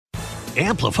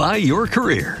Amplify your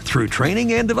career through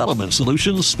training and development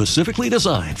solutions specifically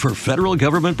designed for federal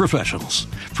government professionals.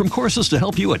 From courses to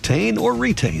help you attain or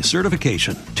retain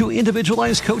certification, to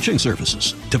individualized coaching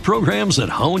services, to programs that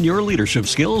hone your leadership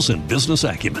skills and business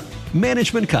acumen,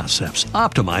 Management Concepts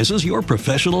optimizes your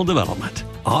professional development.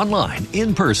 Online,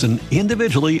 in person,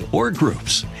 individually, or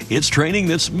groups, it's training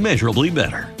that's measurably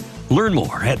better. Learn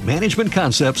more at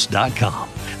managementconcepts.com.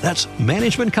 That's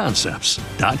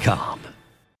managementconcepts.com.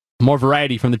 More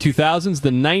variety from the 2000s,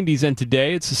 the 90s, and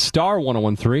today. It's Star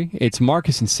 1013. It's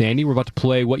Marcus and Sandy. We're about to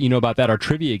play What You Know About That, our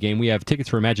trivia game. We have tickets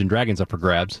for Imagine Dragons up for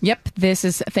grabs. Yep. This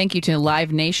is thank you to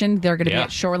Live Nation. They're going to be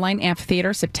at Shoreline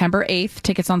Amphitheater September 8th.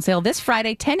 Tickets on sale this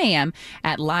Friday, 10 a.m.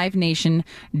 at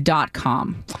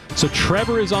livenation.com. So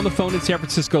Trevor is on the phone in San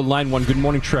Francisco, line 1. Good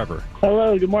morning, Trevor.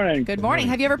 Hello, good morning. Good morning.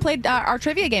 Have you ever played our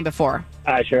trivia game before?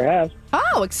 I sure have.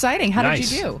 Oh, exciting. How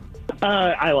did you do?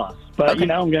 I lost. But,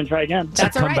 I'm going to try again.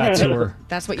 That's all right. Come back to her.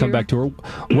 That's what Come back to her.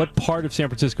 What part of San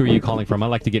Francisco are you calling from? I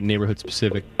like to get neighborhood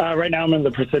specific. Right now I'm in the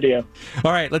Presidio.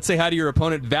 All right, let's say hi to your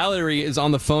opponent. Valerie is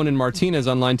on the phone and Martinez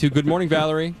on line 2. Good morning,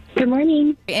 Valerie. Good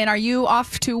morning. And are you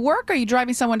off to work? Are you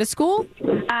driving someone to school?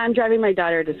 I'm driving my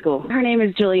daughter to school. Her name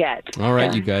is Juliet. All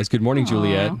right, you guys. Good morning,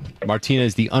 Juliet.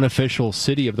 Martinez, the unofficial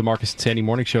city of the Marcus and Sandy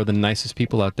Morning Show. The nicest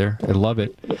people out there. I love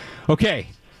it. Okay.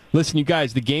 Listen, you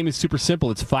guys, the game is super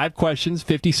simple. It's 5 questions,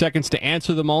 50 seconds to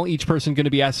answer them all. Each person going to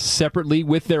be asked separately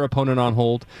with their opponent on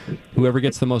hold. Whoever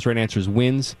gets the most right answers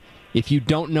wins. If you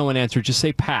don't know an answer, just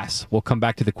say pass. We'll come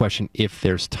back to the question if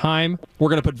there's time. We're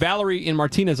going to put Valerie and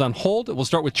Martinez on hold. We'll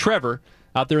start with Trevor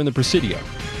out there in the Presidio.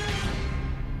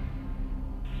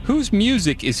 Whose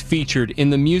music is featured in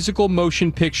the musical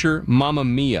motion picture Mamma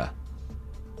Mia?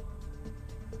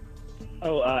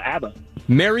 ABBA.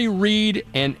 Mary Read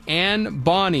and Anne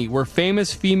Bonny were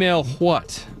famous female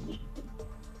what?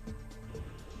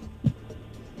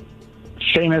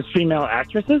 Famous female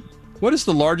actresses? What is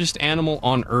the largest animal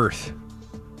on Earth?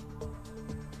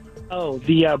 Oh,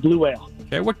 the blue whale.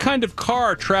 Okay, what kind of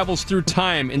car travels through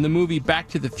time in the movie Back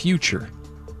to the Future?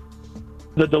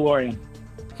 The DeLorean.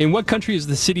 In what country is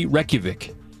the city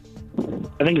Reykjavik?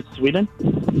 I think it's Sweden.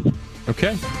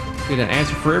 Okay, get an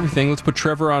answer for everything. Let's put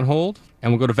Trevor on hold.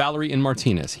 And we'll go to Valerie and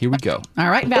Martinez. Here we go. All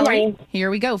right, Valerie,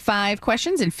 here we go. 5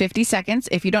 questions in 50 seconds.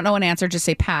 If you don't know an answer, just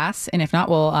say pass. And if not,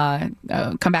 we'll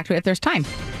come back to it if there's time.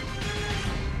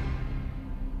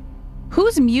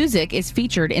 Whose music is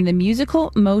featured in the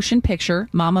musical motion picture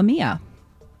Mamma Mia?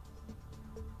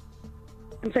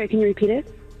 I'm sorry, can you repeat it?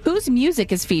 Whose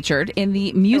music is featured in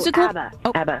the musical... ABBA.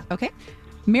 ABBA. Okay.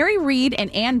 Mary Read and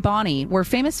Anne Bonny were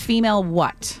famous female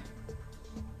what?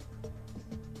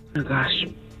 Oh, gosh.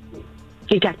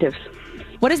 Detectives.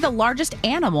 What is the largest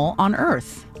animal on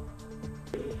Earth?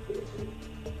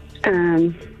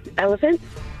 Elephant?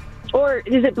 Or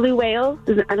is it blue whale?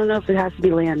 I don't know if it has to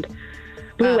be land.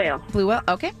 Blue whale. Blue whale,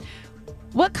 okay.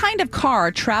 What kind of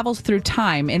car travels through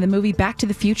time in the movie Back to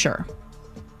the Future?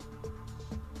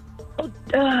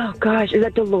 Oh gosh. Is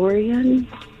that DeLorean?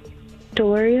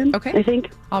 DeLorean? Okay. I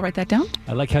think. I'll write that down.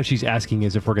 I like how she's asking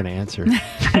as if we're going to answer.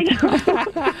 I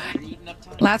know.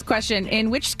 Last question. In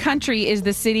which country is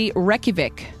the city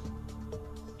Reykjavik?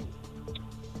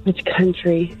 Which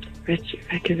country?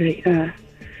 Reykjavik.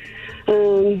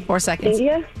 4 seconds.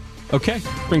 India? Okay,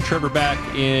 bring Trevor back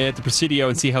at the Presidio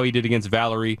and see how he did against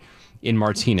Valerie in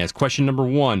Martinez. Question number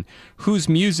 1. Whose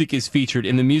music is featured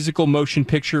in the musical motion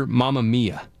picture Mamma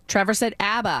Mia? Trevor said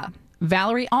ABBA.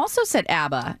 Valerie also said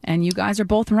ABBA, and you guys are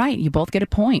both right. You both get a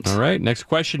point. All right, next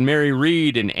question. Mary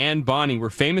Read and Anne Bonny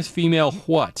were famous female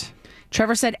what?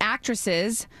 Trevor said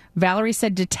actresses. Valerie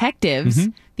said detectives.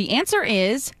 The answer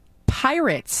is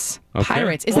pirates. Okay.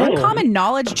 Pirates. Is that common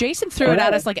knowledge? Jason threw it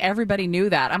at us like everybody knew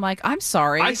that. I'm like, I'm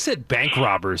sorry. I said bank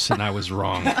robbers, and I was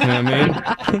wrong. You know what I mean?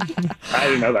 I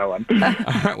didn't know that one. All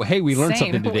right, well, hey, we learned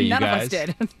Same. something today, you None guys. of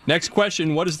us did. Next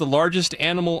question. What is the largest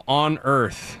animal on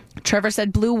Earth? Trevor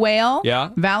said blue whale.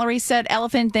 Yeah. Valerie said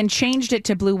elephant, then changed it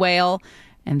to blue whale.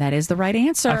 And that is the right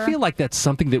answer. I feel like that's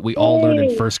something that we all learned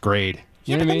in first grade.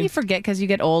 Yeah, but then you forget because you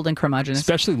get old and curmudgeonous.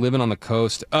 Especially living on the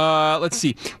coast. Let's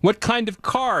see. What kind of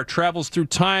car travels through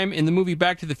time in the movie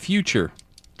Back to the Future?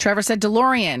 Trevor said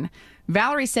DeLorean.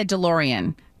 Valerie said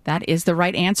DeLorean. That is the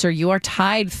right answer. You are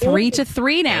tied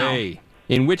 3-3 now. Hey.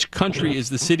 In which country is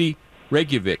the city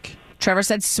Reykjavik? Trevor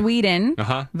said Sweden.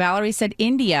 Valerie said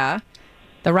India.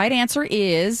 The right answer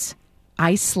is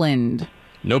Iceland.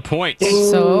 No points.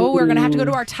 So we're going to have to go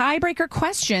to our tiebreaker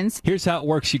questions. Here's how it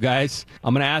works, you guys.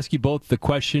 I'm going to ask you both the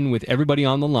question with everybody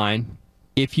on the line.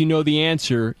 If you know the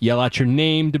answer, yell out your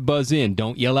name to buzz in.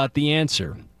 Don't yell out the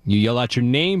answer. You yell out your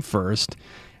name first.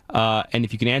 And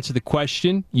if you can answer the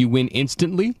question, you win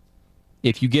instantly.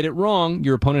 If you get it wrong,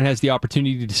 your opponent has the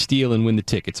opportunity to steal and win the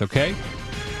tickets, okay?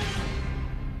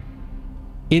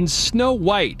 In Snow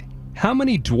White, how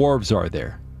many dwarves are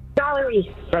there?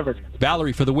 Valerie. Trevor.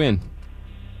 Valerie for the win.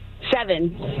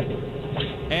 7.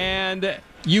 And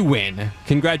you win.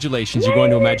 Congratulations. You're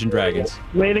going to Imagine Dragons.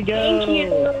 Way to go. Thank you.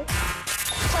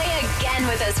 Play again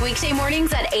with us weekday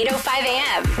mornings at 8:05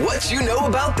 a.m. What you know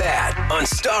about that on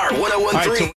Star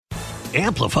 101.3.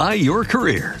 Amplify your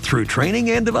career through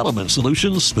training and development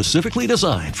solutions specifically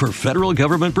designed for federal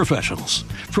government professionals.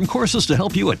 From courses to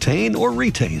help you attain or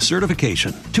retain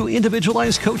certification, to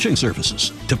individualized coaching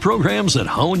services, to programs that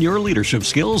hone your leadership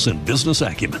skills and business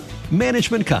acumen,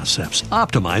 Management Concepts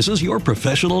optimizes your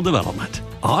professional development.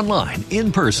 Online,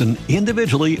 in person,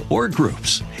 individually, or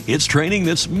groups, it's training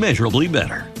that's measurably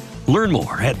better. Learn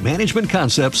more at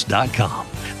managementconcepts.com.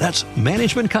 That's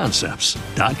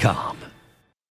managementconcepts.com.